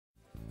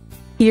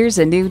Here's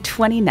a new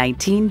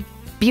 2019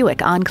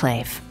 Buick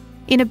Enclave.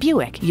 In a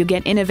Buick, you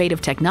get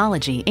innovative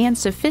technology and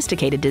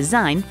sophisticated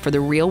design for the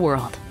real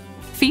world.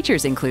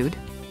 Features include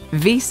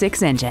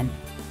V6 engine,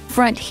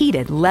 front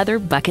heated leather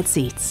bucket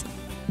seats,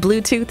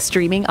 Bluetooth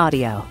streaming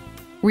audio,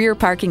 rear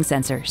parking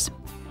sensors,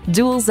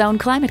 dual zone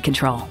climate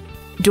control,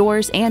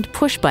 doors and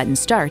push-button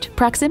start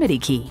proximity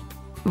key,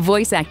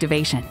 voice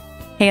activation,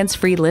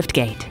 hands-free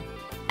liftgate,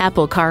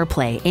 Apple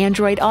CarPlay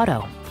Android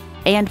Auto,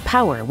 and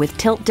power with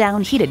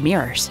tilt-down heated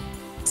mirrors.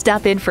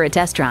 Stop in for a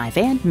test drive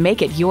and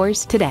make it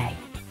yours today.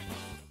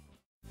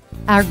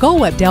 Our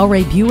goal at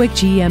Delray Buick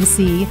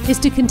GMC is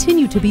to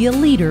continue to be a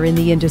leader in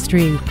the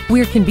industry.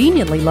 We're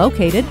conveniently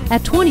located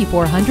at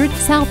 2400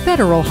 South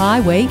Federal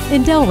Highway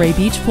in Delray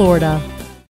Beach, Florida.